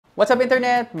What's up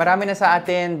internet? Marami na sa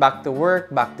atin, back to work,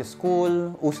 back to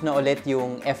school, uso na ulit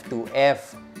yung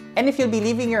F2F. And if you'll be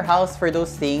leaving your house for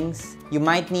those things, you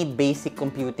might need basic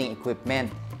computing equipment.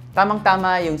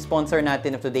 Tamang-tama yung sponsor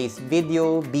natin of today's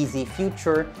video,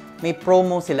 Bzfuture, may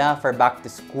promo sila for back to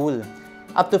school.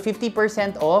 Up to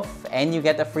 50% off and you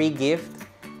get a free gift.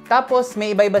 Tapos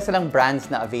may iba-iba silang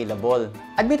brands na available.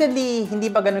 Admittedly,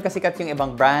 hindi pa ganun kasikat yung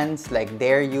ibang brands like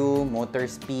Dare You,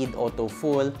 Motorspeed,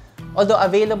 Autofull. Although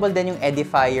available din yung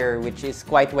Edifier which is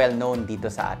quite well known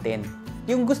dito sa atin.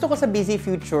 Yung gusto ko sa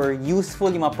Bzfuture,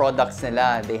 useful yung mga products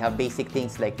nila. They have basic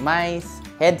things like mice,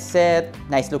 headset,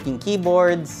 nice looking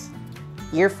keyboards,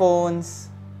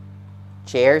 earphones,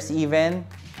 chairs even,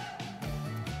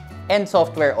 and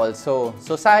software also.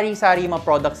 So sari-sari yung mga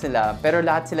products nila, pero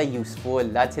lahat sila useful,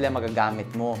 lahat sila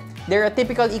magagamit mo. They're a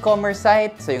typical e-commerce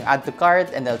site, so yung add to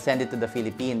cart and they'll send it to the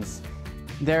Philippines.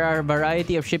 There are a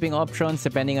variety of shipping options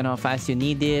depending on how fast you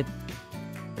need it.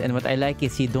 And what I like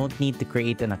is you don't need to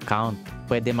create an account.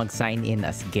 Pwede mag-sign in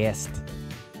as guest.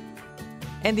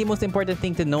 And the most important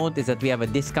thing to note is that we have a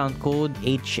discount code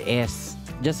HS.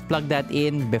 Just plug that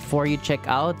in before you check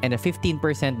out and a 15%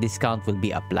 discount will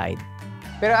be applied.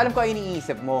 Pero alam ko ang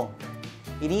iniisip mo.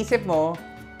 Iniisip mo,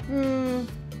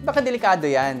 baka delikado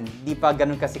yan. Di pa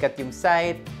ganun kasikat yung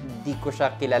site, di ko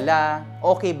siya kilala,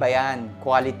 okay ba yan?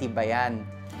 Quality ba yan?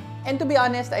 And to be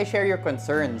honest, I share your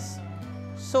concerns.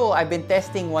 So, I've been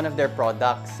testing one of their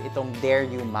products, itong Dare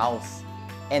You mouse.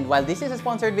 And while this is a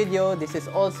sponsored video, this is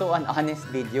also an honest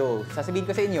video. Sasabihin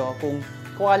ko sa inyo kung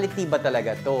quality ba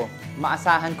talaga to.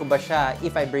 Maasahan ko ba siya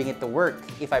if I bring it to work,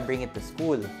 if I bring it to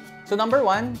school. So number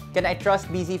 1, can I trust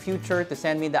Bzfuture to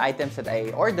send me the items that I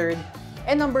ordered?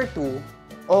 And number 2,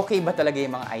 okay ba talaga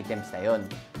yung mga items na yun?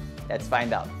 Let's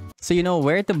find out. So you know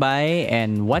where to buy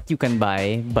and what you can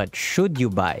buy, but should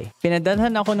you buy?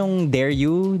 Pinadalhan ako nung Dare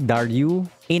You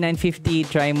A950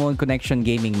 Tri-Mode Connection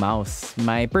Gaming Mouse.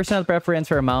 My personal preference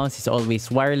for a mouse is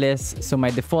always wireless, so my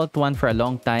default one for a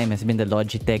long time has been the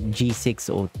Logitech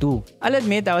G602. I'll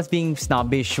admit I was being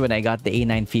snobbish when I got the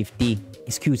A950.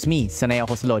 Excuse me, sanay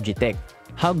ako sa Logitech.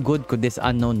 How good could this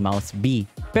unknown mouse be?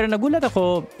 Pero nagulat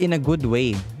ako in a good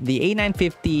way. The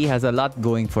A950 has a lot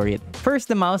going for it. First,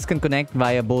 the mouse can connect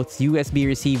via both USB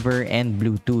receiver and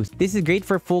Bluetooth. This is great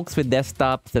for folks with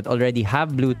desktops that already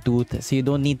have Bluetooth, so you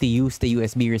don't need to use the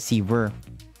USB receiver.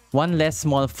 One less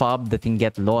small fob that can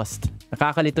get lost.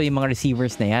 Nakakalito yung mga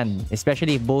receivers na yan.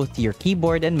 Especially if both your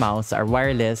keyboard and mouse are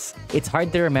wireless, it's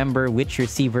hard to remember which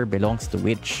receiver belongs to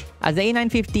which. As the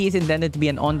A950 is intended to be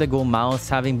an on-the-go mouse,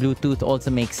 having Bluetooth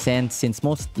also makes sense since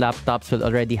most laptops will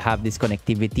already have this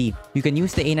connectivity. You can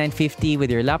use the A950 with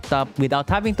your laptop without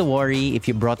having to worry if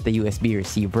you brought the USB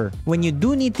receiver. When you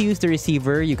do need to use the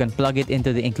receiver, you can plug it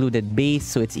into the included base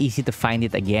so it's easy to find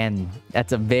it again.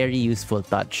 That's a very useful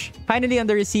touch. Finally, on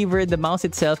the receiver, the mouse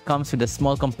itself comes with a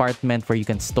small compartment where you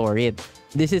can store it.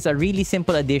 This is a really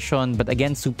simple addition but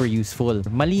again super useful.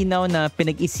 Malinaw na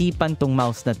pinag-isipan tong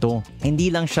mouse na to. Hindi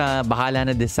lang siya bahala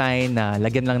na design na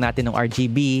lagyan lang natin ng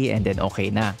RGB and then okay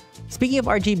na. Speaking of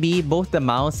RGB, both the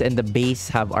mouse and the base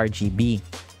have RGB.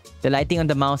 The lighting on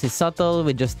the mouse is subtle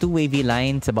with just 2 wavy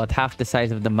lines about half the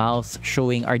size of the mouse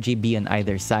showing RGB on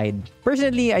either side.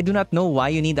 Personally, I do not know why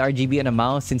you need RGB on a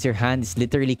mouse since your hand is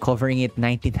literally covering it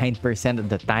 99% of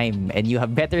the time and you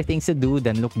have better things to do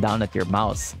than look down at your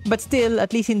mouse. But still,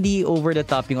 at least hindi over the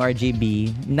top yung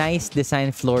RGB. Nice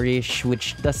design flourish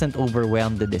which doesn't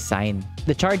overwhelm the design.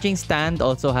 The charging stand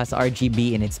also has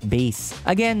RGB in its base.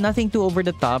 Again, nothing too over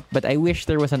the top, but I wish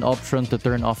there was an option to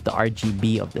turn off the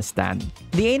RGB of the stand.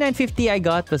 The A950 I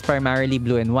got was primarily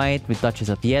blue and white with touches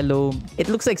of yellow. It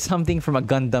looks like something from a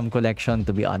Gundam collection,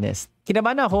 to be honest.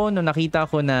 Kinabahan ako nung nakita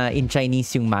ko na in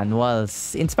Chinese yung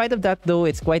manuals. In spite of that though,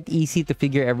 it's quite easy to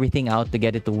figure everything out to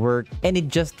get it to work, and it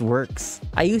just works.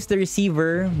 I used the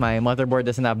receiver, my motherboard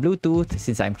doesn't have Bluetooth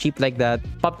since I'm cheap like that,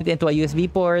 popped it into a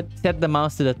USB port, set the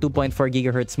mouse to the 2.4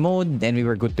 GHz mode, and we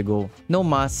were good to go. No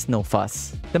muss, no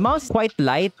fuss. The mouse is quite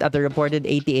light at a reported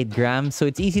 88 grams, so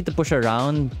it's easy to push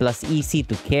around, plus easy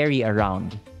to carry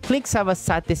around. Clicks have a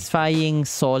satisfying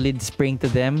solid spring to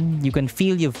them. You can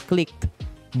feel you've clicked,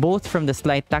 both from the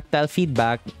slight tactile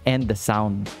feedback and the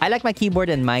sound. I like my keyboard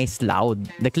and mice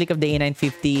loud. The click of the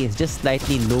A950 is just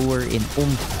slightly lower in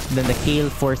oomph than the Kale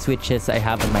 4 switches I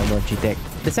have on my Logitech.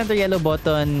 The center yellow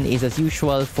button is as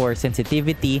usual for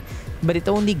sensitivity, but it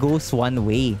only goes one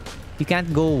way. You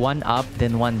can't go one up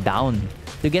then one down.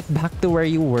 To get back to where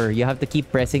you were, you have to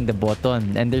keep pressing the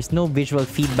button, and there's no visual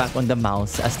feedback on the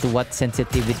mouse as to what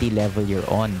sensitivity level you're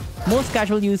on. Most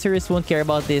casual users won't care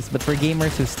about this, but for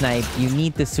gamers who snipe, you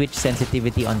need to switch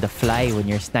sensitivity on the fly when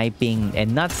you're sniping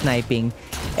and not sniping,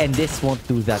 and this won't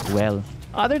do that well.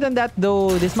 Other than that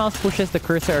though, this mouse pushes the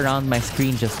cursor around my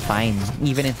screen just fine.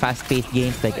 Even in fast-paced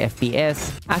games like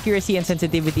FPS, accuracy and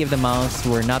sensitivity of the mouse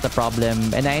were not a problem,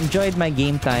 and I enjoyed my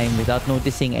game time without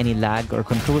noticing any lag or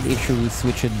control issues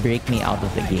which would break me out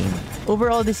of the game.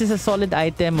 Overall, this is a solid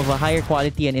item of a higher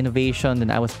quality and innovation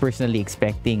than I was personally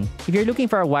expecting. If you're looking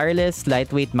for a wireless,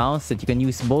 lightweight mouse that you can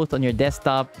use both on your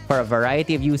desktop for a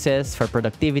variety of uses for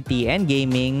productivity and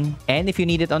gaming, and if you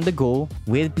need it on the go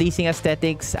with pleasing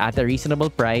aesthetics at a reasonable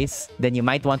price, then you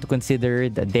might want to consider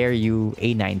the Daryu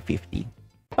A950.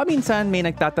 Paminsan may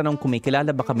nagtatanong kung may kilala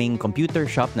ba kaming computer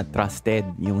shop na trusted,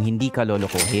 yung hindi ka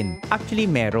lolokohin. Actually,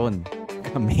 meron.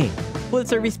 Kami.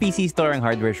 Full-service PC store ang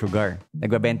Hardware Sugar.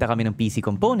 Nagbabenta kami ng PC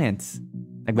components.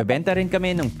 Nagbabenta rin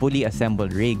kami ng fully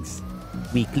assembled rigs.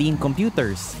 We clean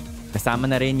computers.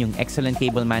 Kasama na rin yung excellent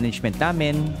cable management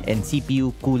namin and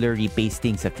CPU cooler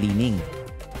repasting sa cleaning.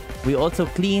 We also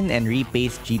clean and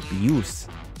repaste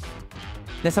GPUs.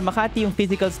 Nasa Makati yung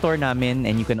physical store namin,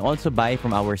 and you can also buy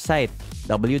from our site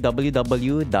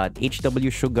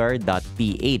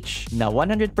www.hwsugar.ph na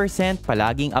 100%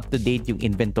 palaging up-to-date yung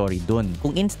inventory dun.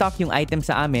 Kung in-stock yung item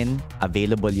sa amin,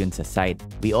 available yun sa site.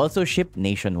 We also ship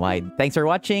nationwide. Thanks for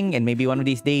watching, and maybe one of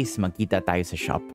these days, magkita tayo sa shop.